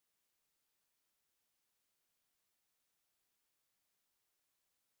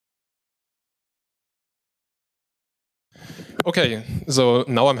Okay, so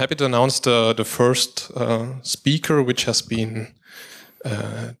now I'm happy to announce the first speaker, which has been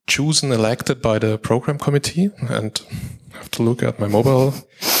chosen, elected by the program committee, and I have to look at my mobile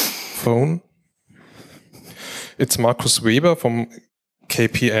phone. It's Markus Weber from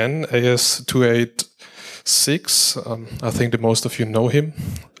KPN AS286. I think that most of you know him.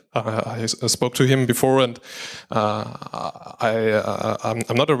 I spoke to him before, and I'm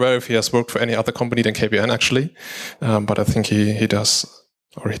not aware if he has worked for any other company than KPN actually, but I think he does,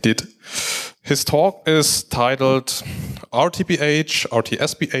 or he did. His talk is titled RTBH,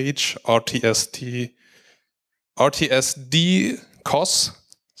 RTSBH, RTSDCoS,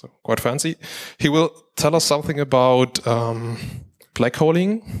 so quite fancy. He will tell us something about black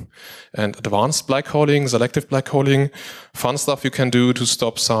holing and advanced black holing, selective black holing, fun stuff you can do to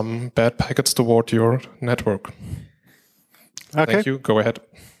stop some bad packets toward your network. Okay. Thank you. Go ahead.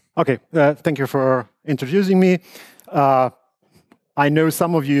 Okay. Thank you for introducing me. I know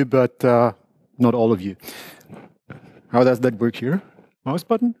some of you, but not all of you. How does that work here? Mouse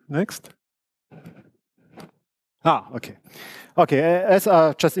button. Next. Okay. Okay. As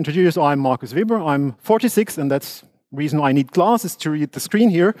I just introduced, I'm Markus Weber. I'm 46, and that's reason I need glasses to read the screen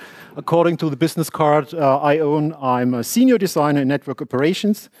here. According to the business card I own, I'm a senior designer in network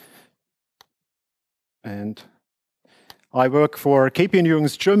operations. And I work for KPN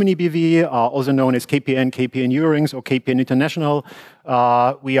Eurings Germany BV, also known as KPN Eurings or KPN International.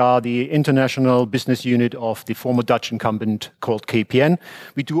 We are the international business unit of the former Dutch incumbent called KPN.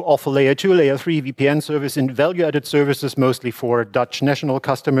 We do offer layer 2, layer 3 VPN service and value-added services, mostly for Dutch national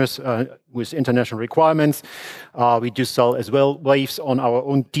customers with international requirements. We do sell as well waves on our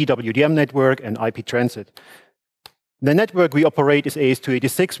own DWDM network and IP transit. The network we operate is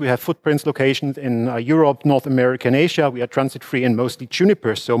AS286. We have footprints locations in Europe, North America, and Asia. We are transit-free and mostly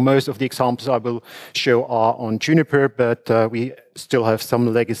Juniper. So most of the examples I will show are on Juniper, but we still have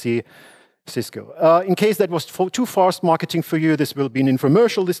some legacy Cisco. In case that was too fast marketing for you, this will be an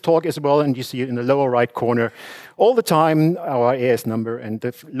infomercial, this talk as well. And you see in the lower right corner all the time our AS number and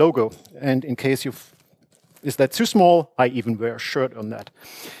the logo. And in case is that too small, I even wear a shirt on that.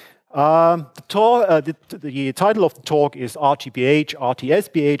 The title of the talk is RTBH,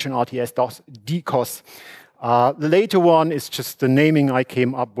 RTSBH, and RTSDCoS. The later one is just the naming I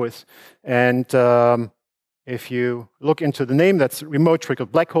came up with. And if you look into the name, that's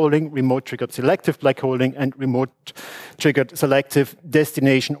remote-triggered black holing, remote-triggered selective black holing, and remote-triggered selective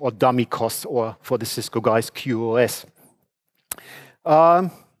destination or dummy COS, or for the Cisco guys, QoS.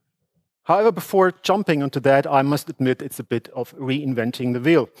 However, before jumping onto that, I must admit it's a bit of reinventing the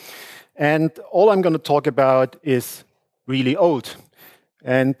wheel. And all I'm going to talk about is really old.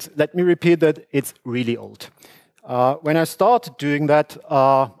 And let me repeat that, it's really old. When I started doing that,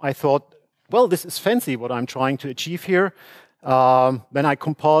 I thought, well, this is fancy what I'm trying to achieve here. Then I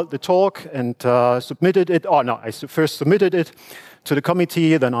compiled the talk and submitted it. I first submitted it to the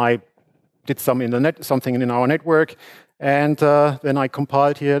committee, then I did something in our network. And then I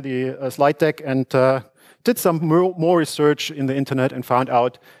compiled here the slide deck and did some more research in the internet and found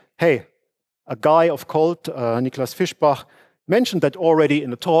out, hey, a guy of Colt, Niklas Fischbach, mentioned that already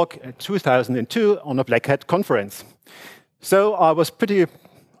in a talk in 2002 on a Black Hat conference. So I was pretty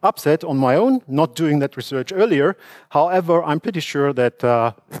upset on my own, not doing that research earlier. However, I'm pretty sure that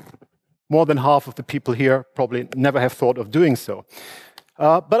more than half of the people here probably never have thought of doing so.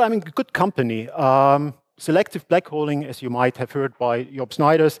 But I'm in good company. Selective black holing, as you might have heard by Job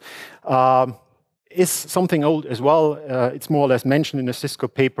Snijders, is something old as well. It's more or less mentioned in a Cisco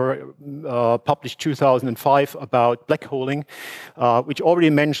paper published 2005 about black holing, which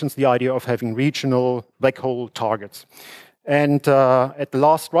already mentions the idea of having regional black hole targets. And at the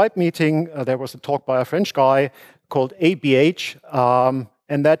last RIPE meeting, there was a talk by a French guy called ABH,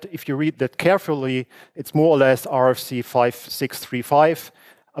 and that, if you read that carefully, it's more or less RFC 5635,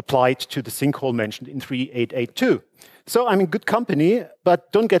 applied to the sinkhole mentioned in 3882. So I'm in good company,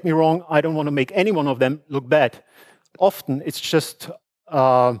 but don't get me wrong, I don't want to make any one of them look bad. Often it's just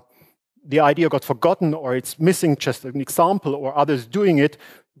the idea got forgotten, or it's missing just an example, or others doing it,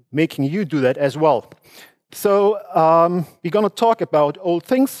 making you do that as well. So we're going to talk about old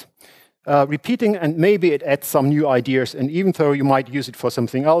things, repeating, and maybe it adds some new ideas. And even though you might use it for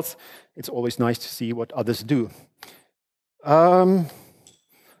something else, it's always nice to see what others do.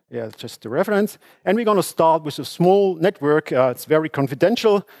 Yeah, just the reference. And we're going to start with a small network. It's very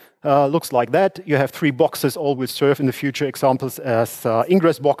confidential. Looks like that. You have 3 boxes, all will serve in the future examples as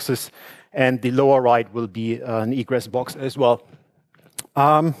ingress boxes. And the lower right will be an egress box as well.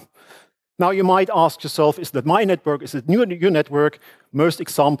 Now you might ask yourself, is that my network, is it your network? Most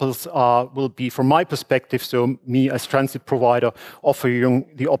examples will be from my perspective, so me as transit provider offering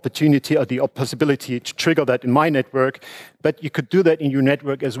the opportunity or the possibility to trigger that in my network, but you could do that in your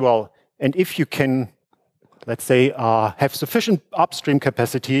network as well. And if you can, let's say, have sufficient upstream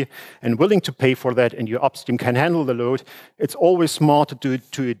capacity and willing to pay for that, and your upstream can handle the load, it's always smart to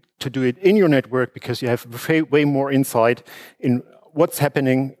do it in your network, because you have way more insight in what's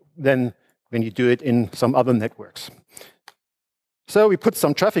happening than when you do it in some other networks. So we put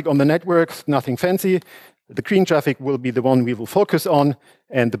some traffic on the network, nothing fancy. The green traffic will be the one we will focus on,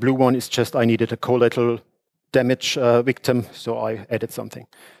 and the blue one is just I needed a collateral damage victim, so I added something.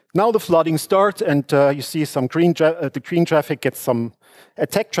 Now the flooding starts, and you see some the green traffic gets some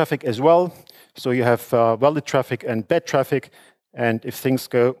attack traffic as well. So you have valid traffic and bad traffic, and if things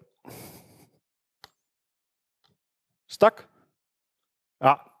go stuck,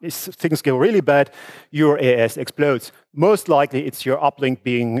 if things go really bad, your AS explodes. Most likely it's your uplink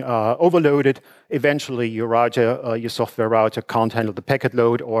being overloaded. Eventually your router, your software router can't handle the packet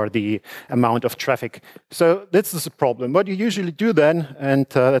load or the amount of traffic. So this is a problem. What you usually do then, and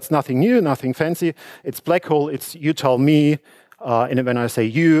that's nothing new, nothing fancy, it's black hole, it's you tell me, and when I say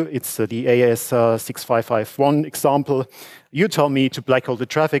you, it's the AS6551 example. You tell me to black hole the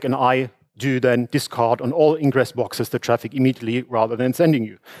traffic, and I do then discard on all ingress boxes the traffic immediately rather than sending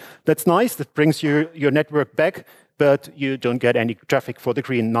you. That's nice, that brings your network back, but you don't get any traffic for the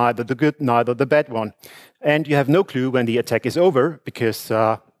green, neither the good, neither the bad one. And you have no clue when the attack is over, because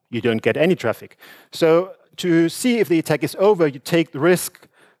you don't get any traffic. So to see if the attack is over, you take the risk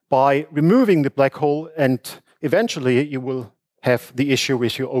by removing the black hole, and eventually you will have the issue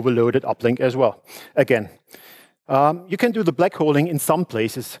with your overloaded uplink as well. Again, you can do the black holing in some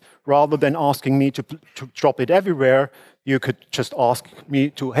places. Rather than asking me to drop it everywhere, you could just ask me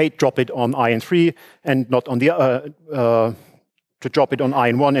to, hey, drop it on IN3 and not on the, to drop it on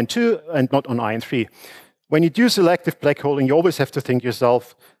IN1 and 2 and not on IN3. When you do selective black holing, you always have to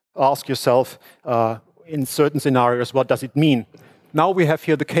ask yourself, in certain scenarios, what does it mean? Now we have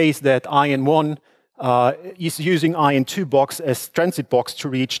here the case that IN1 is using IN2 box as transit box to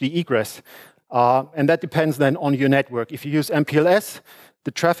reach the egress. And that depends then on your network. If you use MPLS, the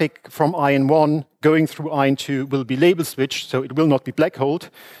traffic from IN1 going through IN2 will be label switched, so it will not be black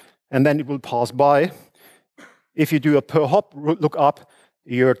holed, and then it will pass by. If you do a per hop lookup,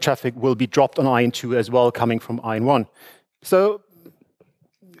 your traffic will be dropped on IN2 as well, coming from IN1. So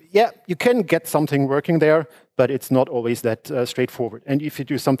yeah, you can get something working there, but it's not always that straightforward. And if you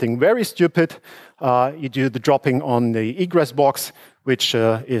do something very stupid, you do the dropping on the egress box, which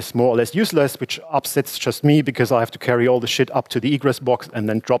is more or less useless, which upsets just me because I have to carry all the shit up to the egress box and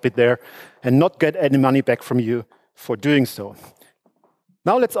then drop it there and not get any money back from you for doing so.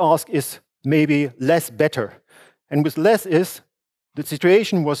 Now let's ask, is maybe less better? And with less is, the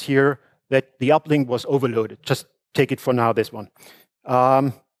situation was here that the uplink was overloaded. Just take it for now, this one.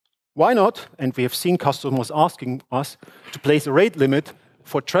 Why not? And we have seen customers asking us to place a rate limit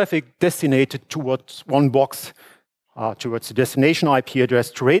for traffic designated towards one box, towards the destination IP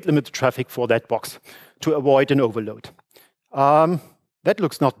address, to rate limit the traffic for that box to avoid an overload. That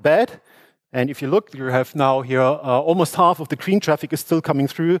looks not bad. And if you look, you have now here almost half of the green traffic is still coming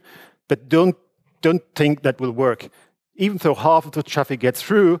through, but don't think that will work. Even though half of the traffic gets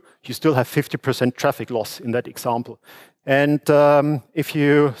through, you still have 50% traffic loss in that example. And if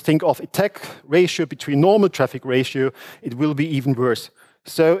you think of attack ratio between normal traffic ratio, it will be even worse.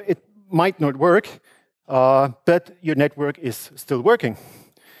 So it might not work, but your network is still working.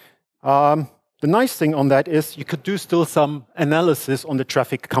 The nice thing on that is you could do still some analysis on the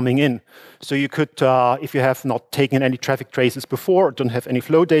traffic coming in. So you could, if you have not taken any traffic traces before, or don't have any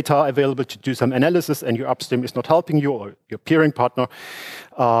flow data available to do some analysis, and your upstream is not helping you, or your peering partner,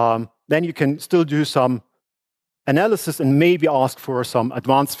 then you can still do some analysis and maybe ask for some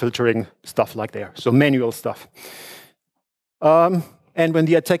advanced filtering stuff like there, so manual stuff. And when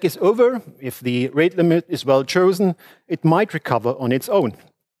the attack is over, if the rate limit is well chosen, it might recover on its own.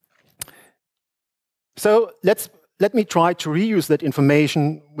 So let me try to reuse that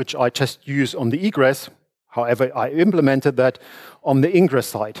information, which I just use on the egress. However, I implemented that on the ingress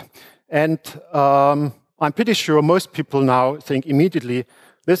side. And I'm pretty sure most people now think immediately,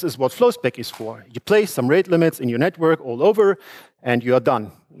 this is what FlowSpec is for. You place some rate limits in your network all over, and you are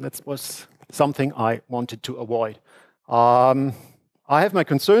done. That was something I wanted to avoid. I have my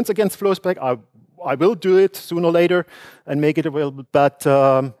concerns against FlowSpec. I will do it sooner or later and make it available, but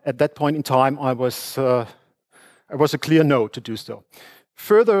at that point in time, I was a clear no to do so.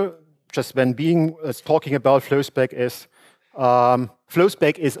 Further, just when talking about FlowSpec is,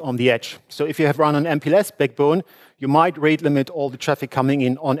 FlowSpec is on the edge. So if you have run an MPLS backbone, you might rate limit all the traffic coming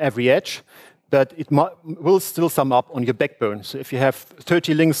in on every edge, but it will still sum up on your backbone. So if you have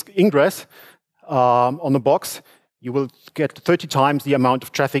 30 links ingress on the box, you will get 30 times the amount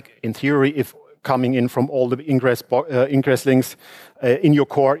of traffic, in theory, if coming in from all the ingress links in your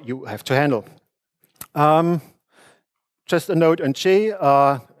core you have to handle. Just a note on J.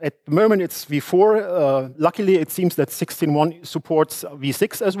 At the moment, it's v4. Luckily, it seems that 16.1 supports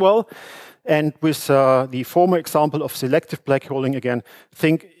v6 as well. And with the former example of selective black holing, again,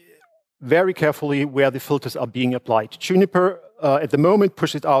 think very carefully where the filters are being applied. Juniper, at the moment,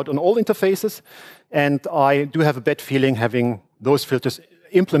 pushes it out on all interfaces. And I do have a bad feeling having those filters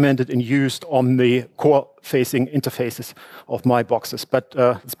implemented and used on the core-facing interfaces of my boxes. But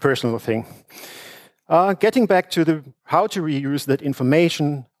it's a personal thing. Getting back to how to reuse that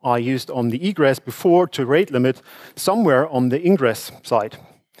information I used on the egress before to rate limit somewhere on the ingress side.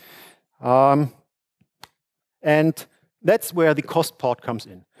 And that's where the cost part comes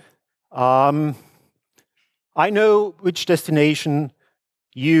in. I know which destination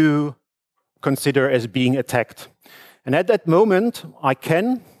you consider as being attacked. And at that moment, I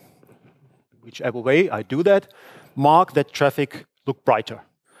can, whichever way I do that, mark that traffic look brighter.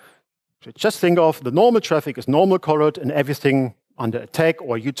 So just think of the normal traffic is normal colored, and everything under attack,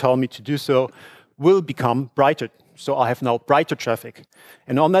 or you tell me to do so, will become brighter. So I have now brighter traffic.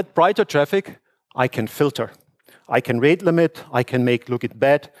 And on that brighter traffic, I can filter. I can rate limit, I can make look it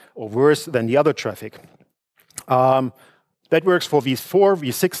bad or worse than the other traffic. That works for v4,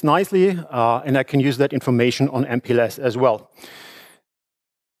 v6 nicely, and I can use that information on MPLS as well.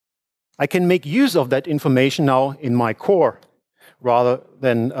 I can make use of that information now in my core, rather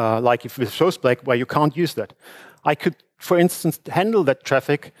than like if with FlowSpec, where you can't use that. I could, for instance, handle that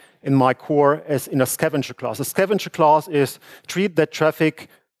traffic in my core as in a scavenger class. A scavenger class is treat that traffic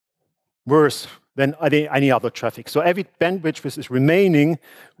worse than any other traffic. So every bandwidth which is remaining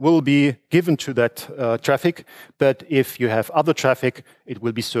will be given to that traffic, but if you have other traffic, it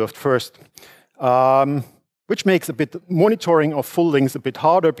will be served first. Which makes a bit monitoring of full links a bit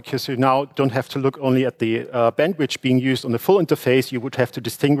harder, because you now don't have to look only at the bandwidth being used on the full interface. You would have to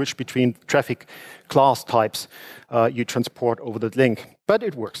distinguish between traffic class types you transport over that link. But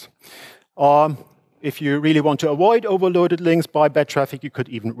it works. If you really want to avoid overloaded links by bad traffic, you could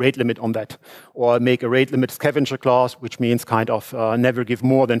even rate limit on that, or make a rate limit scavenger class, which means kind of never give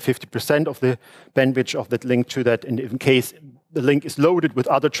more than 50% of the bandwidth of that link to that. And in case the link is loaded with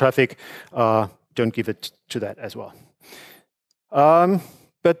other traffic, don't give it to that as well.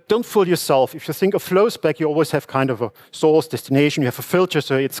 But don't fool yourself. If you think of FlowSpec, you always have kind of a source destination. You have a filter,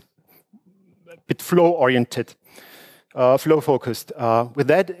 so it's a bit flow-oriented, flow-focused. With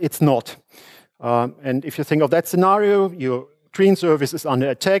that, it's not. And if you think of that scenario, your green service is under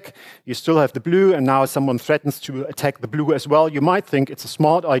attack, you still have the blue, and now someone threatens to attack the blue as well. You might think it's a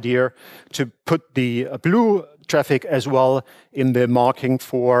smart idea to put the blue traffic as well in the marking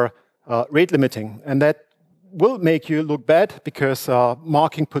for rate limiting. And that will make you look bad, because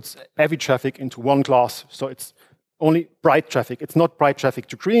marking puts every traffic into one class. So it's only bright traffic. It's not bright traffic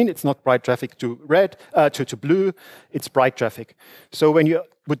to green, it's not bright traffic to red, to blue, it's bright traffic. So when you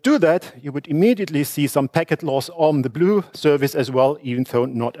would do that, you would immediately see some packet loss on the blue service as well, even though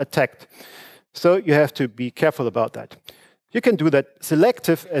not attacked. So you have to be careful about that. You can do that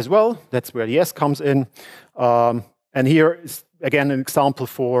selective as well. That's where the S comes in. And here is, again, an example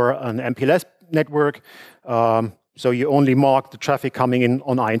for an MPLS network. So you only mark the traffic coming in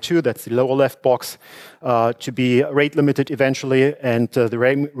on IN2, that's the lower left box, to be rate limited eventually, and the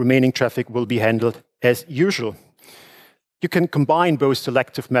remaining traffic will be handled as usual. You can combine both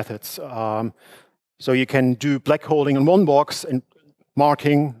selective methods. So you can do black holing in one box and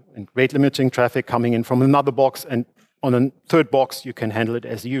marking and rate limiting traffic coming in from another box, and on a third box you can handle it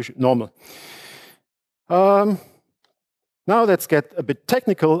as usual, normal. Now let's get a bit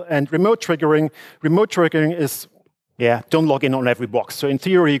technical, and remote triggering. Remote triggering is, don't log in on every box. So in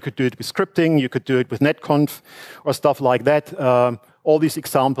theory, you could do it with scripting, you could do it with netconf or stuff like that. All these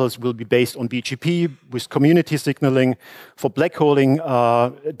examples will be based on BGP with community signaling. For black holing,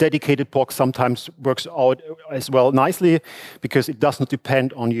 dedicated box sometimes works out as well nicely, because it does not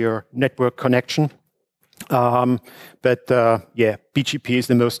depend on your network connection. But BGP is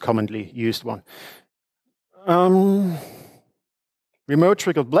the most commonly used one. Remote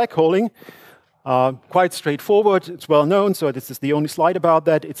triggered black holing, quite straightforward. It's well known, so this is the only slide about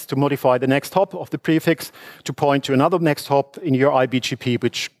that. It's to modify the next hop of the prefix to point to another next hop in your IBGP,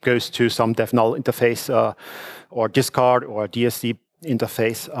 which goes to some def null interface or discard or DSC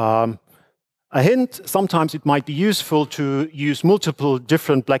interface. A hint, sometimes it might be useful to use multiple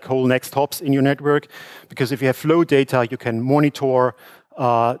different black hole next hops in your network, because if you have flow data, you can monitor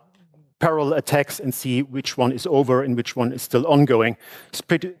parallel attacks and see which one is over and which one is still ongoing. It's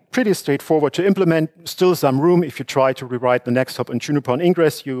pretty straightforward to implement. Still some room. If you try to rewrite the next hop on Juniper on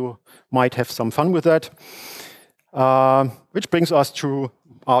Ingress, you might have some fun with that. Which brings us to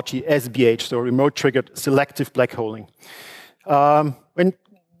RTDCoS, so remote triggered selective black holing. When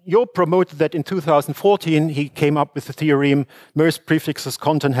Joop promoted that in 2014, he came up with the theorem, most prefixes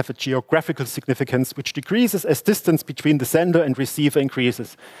content have a geographical significance which decreases as distance between the sender and receiver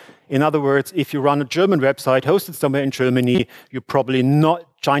increases. In other words, if you run a German website hosted somewhere in Germany, you're probably not,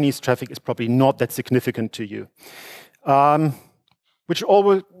 Chinese traffic is probably not that significant to you.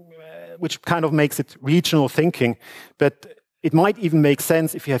 Which kind of makes it regional thinking, but it might even make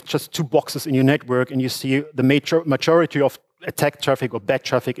sense if you have just two boxes in your network and you see the majority of attack traffic or bad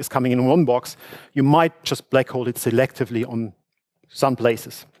traffic is coming in one box. You might just black hole it selectively on some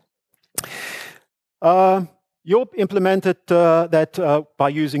places. Joop implemented that by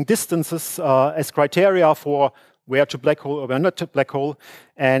using distances as criteria for where to black hole or where not to black hole,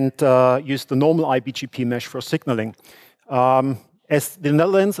 and used the normal IBGP mesh for signaling. As the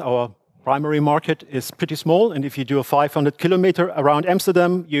Netherlands, our primary market, is pretty small, and if you do a 500 kilometer around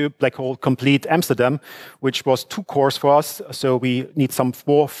Amsterdam, you black hole complete Amsterdam, which was too coarse for us, so we need some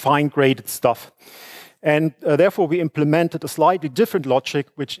more fine-graded stuff. And therefore, we implemented a slightly different logic,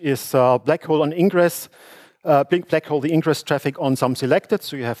 which is black hole on ingress, black hole the ingress traffic on some selected,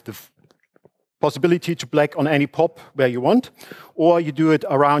 so you have the possibility to black on any POP where you want, or you do it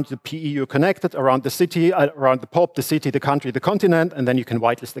around the PE you're connected, around the city, around the POP, the city, the country, the continent, and then you can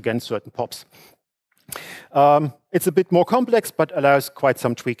whitelist against certain POPs. It's a bit more complex, but allows quite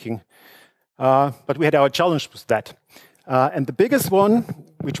some tweaking. But we had our challenge with that. And the biggest one,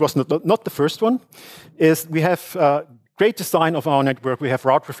 which was not the first one, is we have great design of our network. We have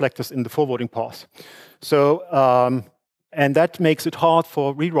route reflectors in the forwarding path. So, and that makes it hard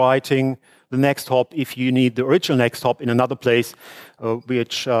for rewriting the next hop if you need the original next hop in another place,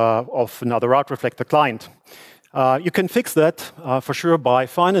 which of another route reflector client. You can fix that for sure by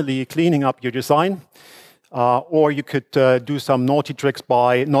finally cleaning up your design, or you could do some naughty tricks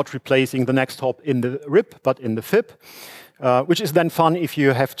by not replacing the next hop in the RIP, but in the FIP, which is then fun if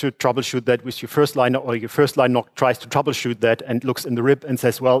you have to troubleshoot that with your first liner, or your first line NOC tries to troubleshoot that and looks in the RIP and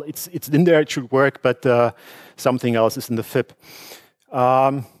says, well, it's in there, it should work, but something else is in the FIP.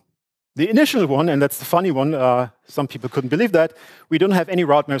 The initial one, and that's the funny one, some people couldn't believe that, we don't have any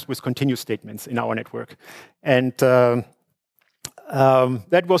route maps with continuous statements in our network. And that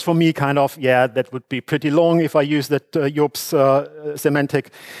was for me kind of, yeah, that would be pretty long if I use that Joop's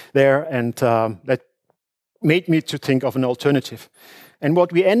semantic there, and that made me to think of an alternative. And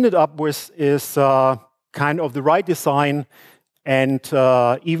what we ended up with is kind of the right design and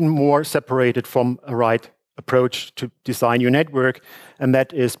even more separated from a right approach to design your network, and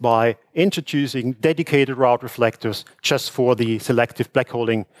that is by introducing dedicated route reflectors just for the selective black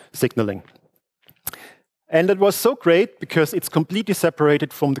holing signaling. And it was so great because it's completely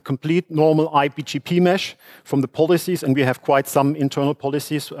separated from the complete normal IBGP mesh, from the policies, and we have quite some internal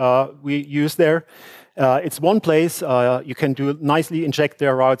policies we use there. It's one place. You can nicely inject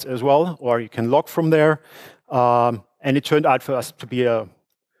their routes as well, or you can log from there. And it turned out for us to be a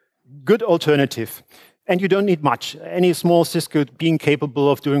good alternative. And you don't need much. Any small Cisco being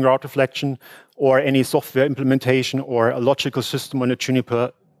capable of doing route reflection, or any software implementation, or a logical system on a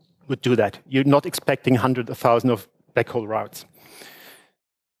Juniper would do that. You're not expecting hundreds of thousands of backhole routes.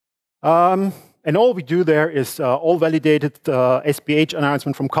 And all we do there is all validated sBH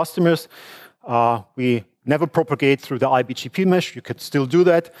announcement from customers. We never propagate through the IBGP mesh. You could still do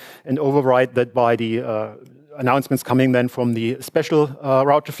that and override that by the announcements coming then from the special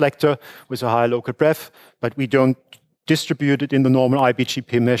route reflector with a higher local breadth, but we don't distribute it in the normal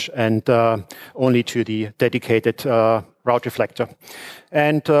IBGP mesh and only to the dedicated route reflector.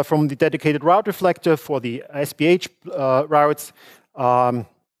 And from the dedicated route reflector for the sBH routes,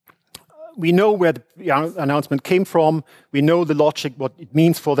 we know where the announcement came from. We know the logic, what it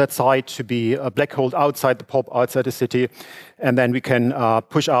means for that site to be black holed outside the POP, outside the city, and then we can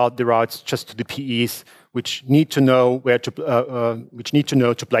push out the routes just to the PEs, which need to know where to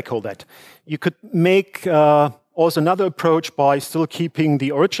to black hole that. You could make also another approach by still keeping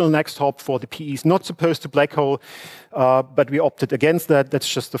the original next hop for the PEs not supposed to black hole, but we opted against that.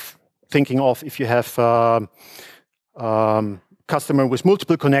 That's just thinking of if you have customer with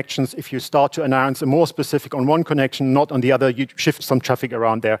multiple connections, if you start to announce a more specific on one connection, not on the other, you shift some traffic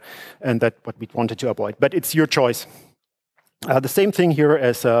around there, and that's what we wanted to avoid. But it's your choice. The same thing here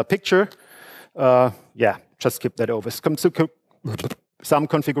as a picture. Yeah, just skip that over. Some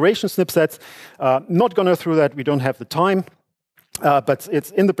configuration snipsets. Not going to go through that. We don't have the time. But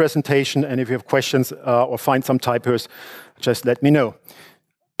it's in the presentation, and if you have questions or find some typos, just let me know.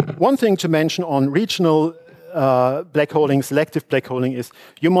 One thing to mention on regional black holing, selective black holing, is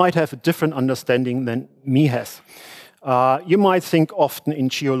you might have a different understanding than me has. You might think often in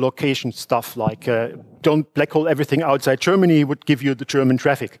geolocation stuff, like don't black hole everything outside Germany would give you the German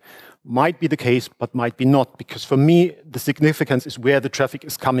traffic. Might be the case, but might be not, because for me, the significance is where the traffic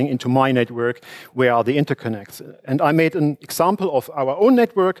is coming into my network, where are the interconnects. And I made an example of our own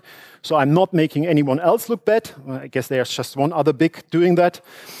network, so I'm not making anyone else look bad. I guess there's just one other big doing that.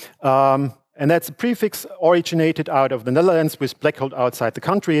 And that's a prefix originated out of the Netherlands with black hole outside the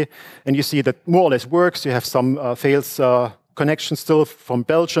country. And you see that more or less works. You have some fails connections still from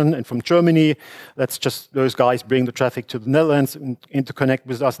Belgium and from Germany. That's just those guys bring the traffic to the Netherlands and interconnect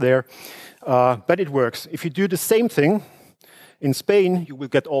with us there. But it works. If you do the same thing in Spain, you will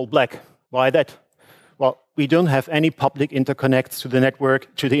get all black. Why that? Well, we don't have any public interconnects to the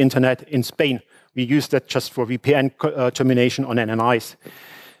network, to the internet in Spain. We use that just for VPN termination on NNIs.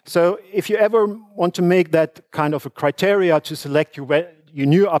 So if you ever want to make that kind of a criteria to select your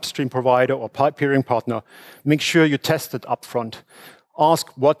new upstream provider or peering partner, make sure you test it up front.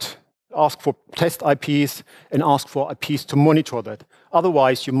 Ask for test IPs and ask for IPs to monitor that.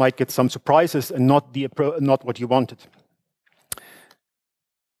 Otherwise, you might get some surprises and not what you wanted.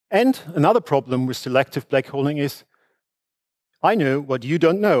 And another problem with selective black holing is, I know what you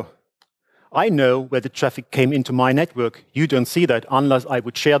don't know. I know where the traffic came into my network. You don't see that unless I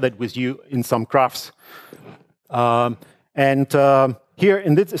would share that with you in some graphs. Here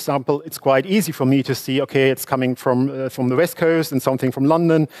in this example, it's quite easy for me to see, okay, it's coming from the West Coast and something from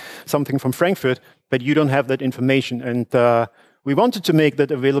London, something from Frankfurt, but you don't have that information. And we wanted to make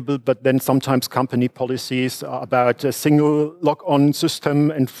that available, but then sometimes company policies about a single log-on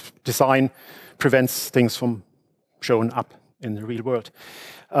system and design prevents things from showing up in the real world.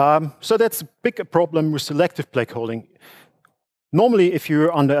 So that's a big problem with selective black holing. Normally, if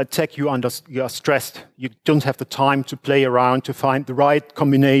you're under attack, you are stressed. You don't have the time to play around to find the right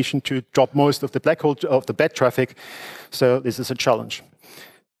combination to drop most of the black hole of the bad traffic. So this is a challenge.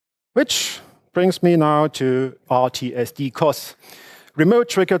 Which brings me now to RTDCoS, remote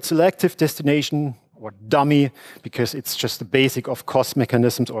triggered selective destination, or dummy, because it's just the basic of COS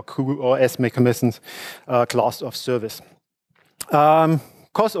mechanisms or QoS mechanisms, class of service.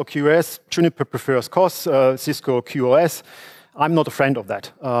 COS or QoS, Juniper prefers COS, Cisco QoS. I'm not a friend of that.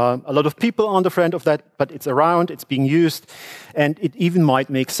 A lot of people aren't a friend of that, but it's around, it's being used, and it even might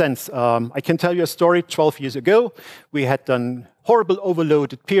make sense. I can tell you a story. 12 years ago, we had done horrible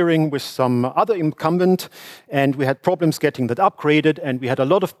overloaded peering with some other incumbent, and we had problems getting that upgraded, and we had a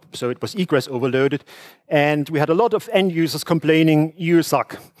lot of, so it was egress overloaded, and we had a lot of end users complaining, you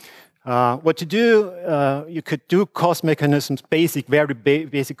suck. What to do, you could do COS mechanisms, very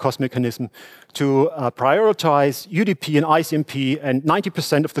basic COS mechanism to prioritize UDP and ICMP, and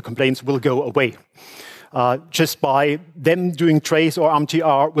 90% of the complaints will go away. Just by them doing trace or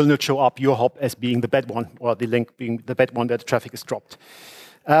MTR will not show up your hop as being the bad one, or the link being the bad one where the traffic is dropped.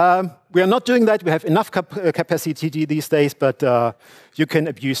 We are not doing that. We have enough capacity these days, but you can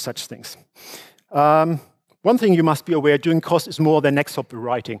abuse such things. One thing you must be aware, doing COS is more than next hop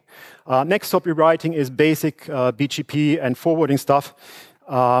rewriting. Next hop rewriting is basic BGP and forwarding stuff,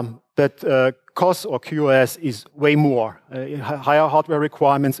 but COS or QoS is way more, higher hardware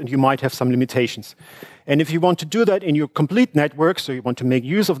requirements, and you might have some limitations. And if you want to do that in your complete network, so you want to make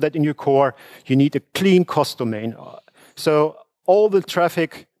use of that in your core, you need a clean COS domain. So all the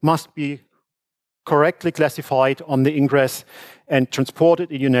traffic must be correctly classified on the ingress and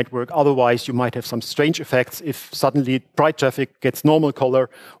transported in your network. Otherwise, you might have some strange effects if suddenly bright traffic gets normal color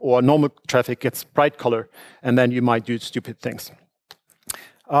or normal traffic gets bright color, and then you might do stupid things.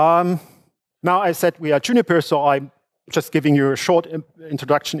 Now, I said we are Juniper, so I'm just giving you a short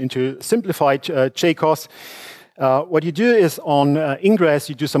introduction into simplified JCOS. What you do is on ingress,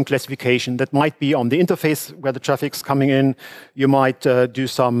 you do some classification. That might be on the interface where the traffic's coming in. You might do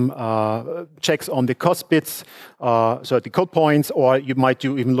some checks on the COS bits, so the code points, or you might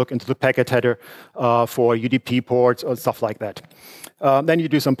even look into the packet header for UDP ports or stuff like that. Then you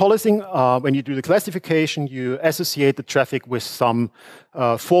do some policing. When you do the classification, you associate the traffic with some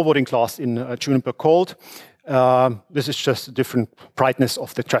forwarding class in Juniper called. This is just a different brightness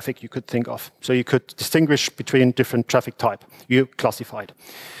of the traffic you could think of. So you could distinguish between different traffic type you classified.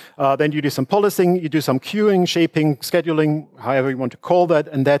 Then you do some policing, you do some queuing, shaping, scheduling, however you want to call that,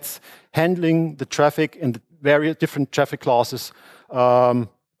 and that's handling the traffic in the various different traffic classes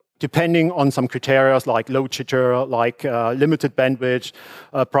depending on some criteria like low jitter, like limited bandwidth,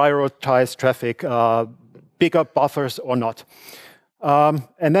 prioritized traffic, bigger buffers or not.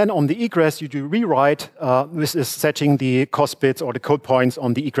 And then on the egress, you do rewrite. This is setting the COS bits or the code points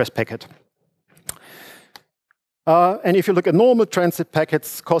on the egress packet. And if you look at normal transit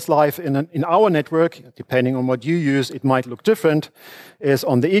packets, COS life in our network, depending on what you use, it might look different. Is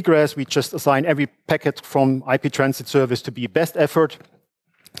on the egress, we just assign every packet from IP transit service to be best effort.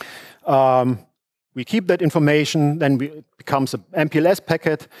 We keep that information, then it becomes an MPLS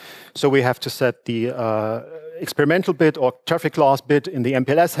packet. So we have to set the experimental bit or traffic class bit in the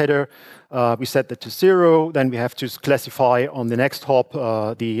MPLS header. We set that to 0. Then we have to classify on the next hop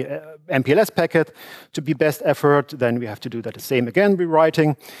the MPLS packet to be best effort. Then we have to do that the same again,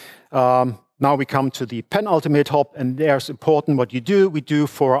 rewriting. Now we come to the penultimate hop, and there's important what you do. We do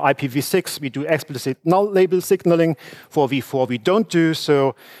for IPv6, we do explicit null label signaling. For v4, we don't do.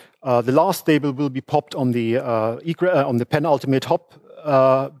 So the last label will be popped on the penultimate hop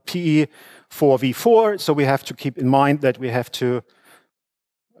PE for v4. So we have to keep in mind that we have to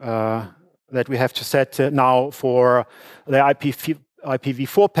set now for the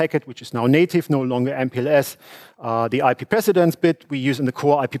IPv4 packet, which is now native, no longer MPLS, the IP precedence bit we use in the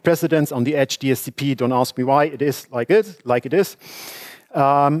core IP precedence on the edge DSCP. Don't ask me why it is like it is.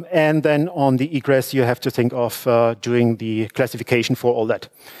 And then on the egress, you have to think of doing the classification for all that.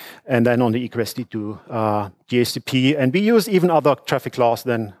 And then on the egress, you do DHCP, and we use even other traffic class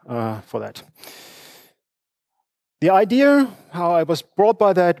then for that. The idea, how I was brought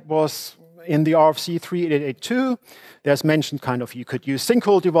by that, was in the RFC 3882. There's mentioned kind of you could use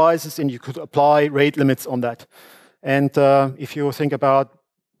sinkhole devices and you could apply rate limits on that. And if you think about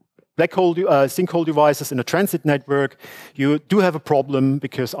sinkhole devices in a transit network, you do have a problem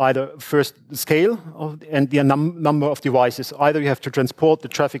because either first the scale and the number of devices. Either you have to transport the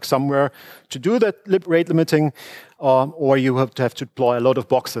traffic somewhere to do that rate limiting, or you have to deploy a lot of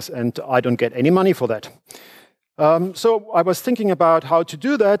boxes, and I don't get any money for that. So I was thinking about how to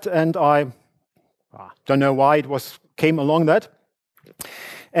do that, and I don't know why it came along that.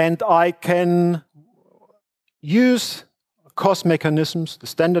 And I can use COS mechanisms, the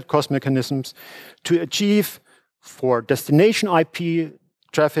standard COS mechanisms, to achieve for destination IP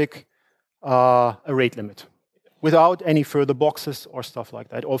traffic a rate limit without any further boxes or stuff like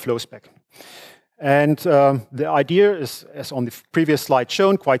that, or flow spec. And the idea is, as on the previous slide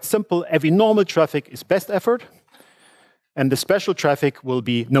shown, quite simple. Every normal traffic is best effort, and the special traffic will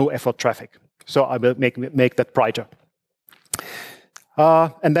be no effort traffic. So I will make that brighter.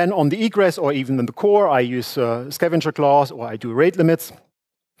 And then on the egress, or even in the core, I use scavenger clause, or I do rate limits.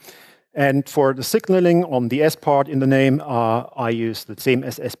 And for the signaling on the S part in the name, I use the same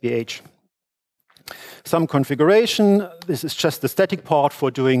as sBH. Some configuration. This is just the static part for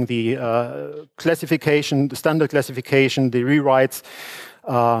doing the classification, the standard classification, the rewrites.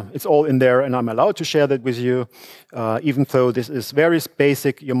 It's all in there, and I'm allowed to share that with you. Even though this is very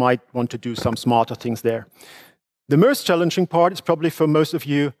basic, you might want to do some smarter things there. The most challenging part is probably for most of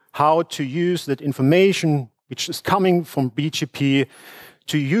you how to use that information which is coming from BGP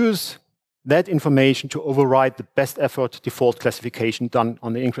to use that information to override the best effort default classification done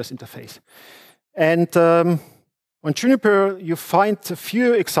on the ingress interface. And on Juniper, you find a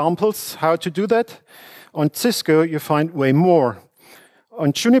few examples how to do that. On Cisco, you find way more.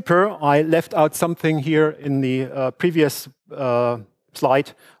 On Juniper, I left out something here in the previous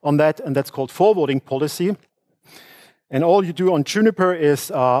slide on that, and that's called forwarding policy. And all you do on Juniper is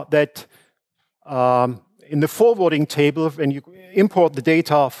that in the forwarding table, when you import the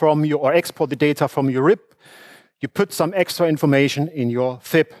data from your, or export the data from your RIP, you put some extra information in your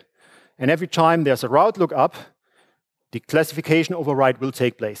FIP. And every time there's a route lookup, the classification override will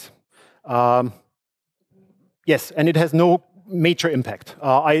take place. Yes, and it has no major impact.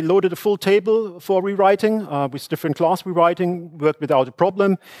 I loaded a full table for rewriting with different class rewriting, worked without a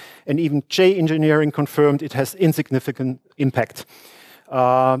problem, and even J engineering confirmed it has insignificant impact.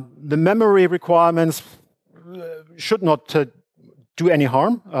 The memory requirements should not do any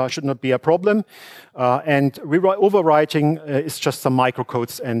harm, should not be a problem, and overwriting is just some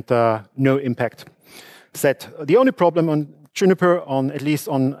microcodes and no impact set. The only problem on Juniper, at least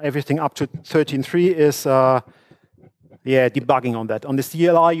on everything up to 13.3, is debugging on that. On the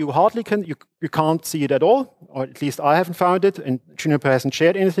CLI, you hardly can, you can't see it at all, or at least I haven't found it, and Juniper hasn't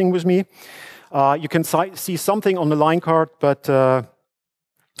shared anything with me. You can see something on the line card, but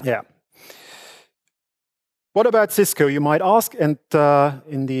yeah. What about Cisco, you might ask, and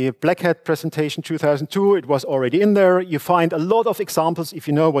in the Black Hat presentation 2002, it was already in there. You find a lot of examples if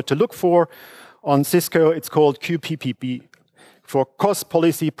you know what to look for. On Cisco, it's called QPPB. for COS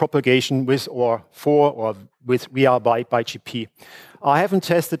policy propagation with or for or with via by GP. I haven't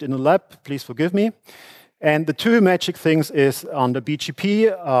tested in the lab, please forgive me. And the two magic things is on the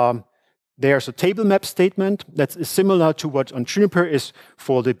BGP, there's a table map statement that is similar to what on Juniper is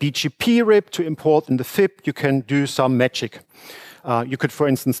for the BGP RIP to import in the FIP. You can do some magic. You could, for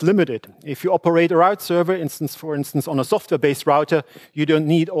instance, limit it. If you operate a route server, for instance, on a software-based router, you don't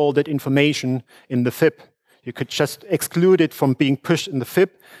need all that information in the FIP. You could just exclude it from being pushed in the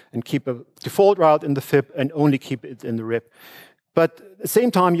FIP and keep a default route in the FIP and only keep it in the RIP. But at the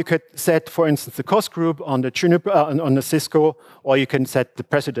same time, you could set, for instance, the COS group on the Juniper, on the Cisco, or you can set the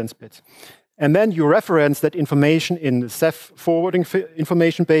precedence bits. And then you reference that information in the Ceph forwarding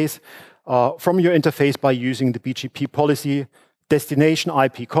information base from your interface by using the BGP policy destination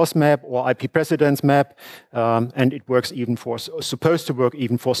IP COS map or IP precedence map, and it works even for, supposed to work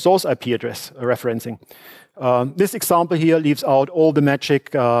even for source IP address referencing. This example here leaves out all the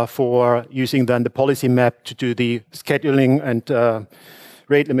magic for using then the policy map to do the scheduling and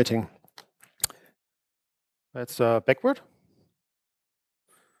rate limiting. That's backward.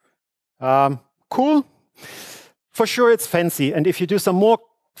 Cool. For sure it's fancy, and if you do some more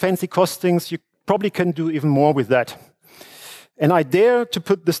fancy costings, you probably can do even more with that. And I dare to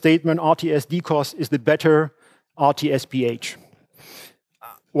put the statement RTDCoS is the better RTSBH.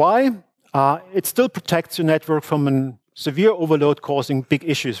 Why? It still protects your network from a severe overload causing big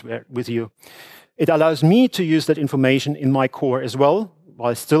issues with you. It allows me to use that information in my core as well,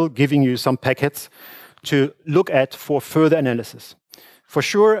 while still giving you some packets to look at for further analysis. For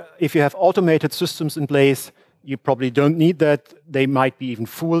sure, if you have automated systems in place, you probably don't need that. They might be even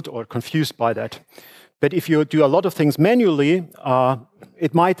fooled or confused by that. But if you do a lot of things manually,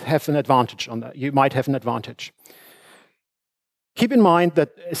 it might have an advantage on that. You might have an advantage. Keep in mind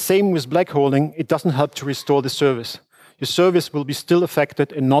that same with black holing, it doesn't help to restore the service. Your service will be still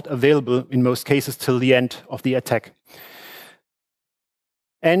affected and not available in most cases till the end of the attack.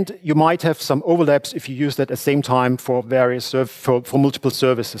 And you might have some overlaps if you use that at the same time for various for multiple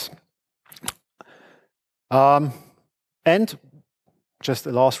services. And just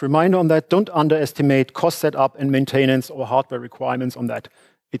a last reminder on that, don't underestimate cost setup and maintenance or hardware requirements on that.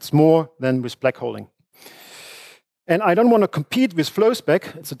 It's more than with black holing. And I don't want to compete with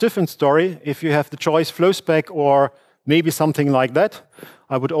FlowSpec. It's a different story. If you have the choice FlowSpec or maybe something like that,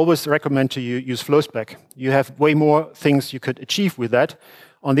 I would always recommend to you use FlowSpec. You have way more things you could achieve with that.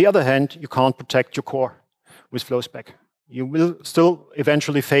 On the other hand, you can't protect your core with FlowSpec. You will still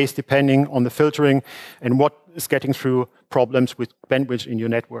eventually face, depending on the filtering and what is getting through, problems with bandwidth in your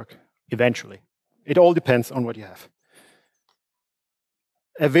network, eventually. It all depends on what you have.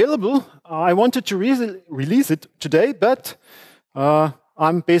 Available, I wanted to release it today, but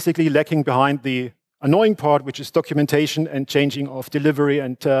I'm basically lacking behind the annoying part, which is documentation and changing of delivery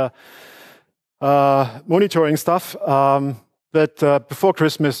and monitoring stuff. But before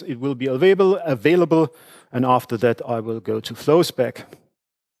Christmas, it will be available, and after that, I will go to FlowSpec.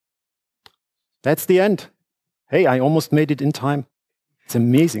 That's the end. Hey, I almost made it in time. It's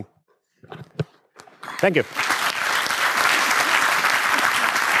amazing. Thank you.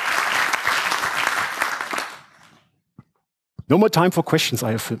 No more time for questions,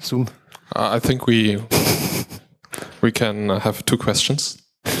 I assume. I think we can have 2 questions,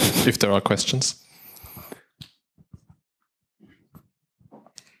 if there are questions.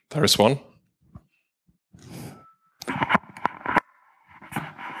 There is one.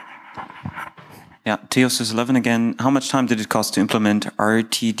 Yeah, Theos11 again. How much time did it cost to implement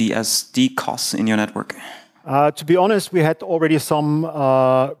RTDCoS in your network? To be honest, we had already some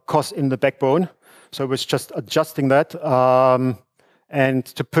costs in the backbone, so it was just adjusting that. And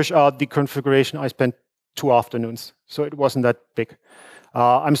to push out the configuration, I spent 2 afternoons, so it wasn't that big.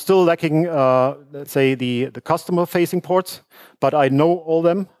 I'm still lacking, let's say, the customer-facing ports, but I know all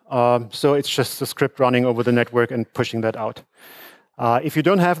them, so it's just a script running over the network and pushing that out. If you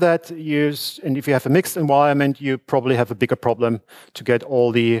don't have that, and if you have a mixed environment, you probably have a bigger problem to get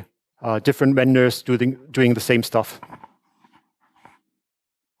all the different vendors doing the same stuff.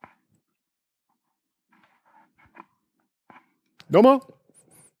 No more?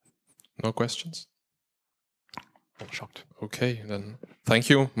 No questions? I'm shocked. Okay, then thank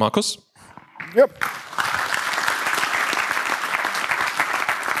you, Markus. Yep.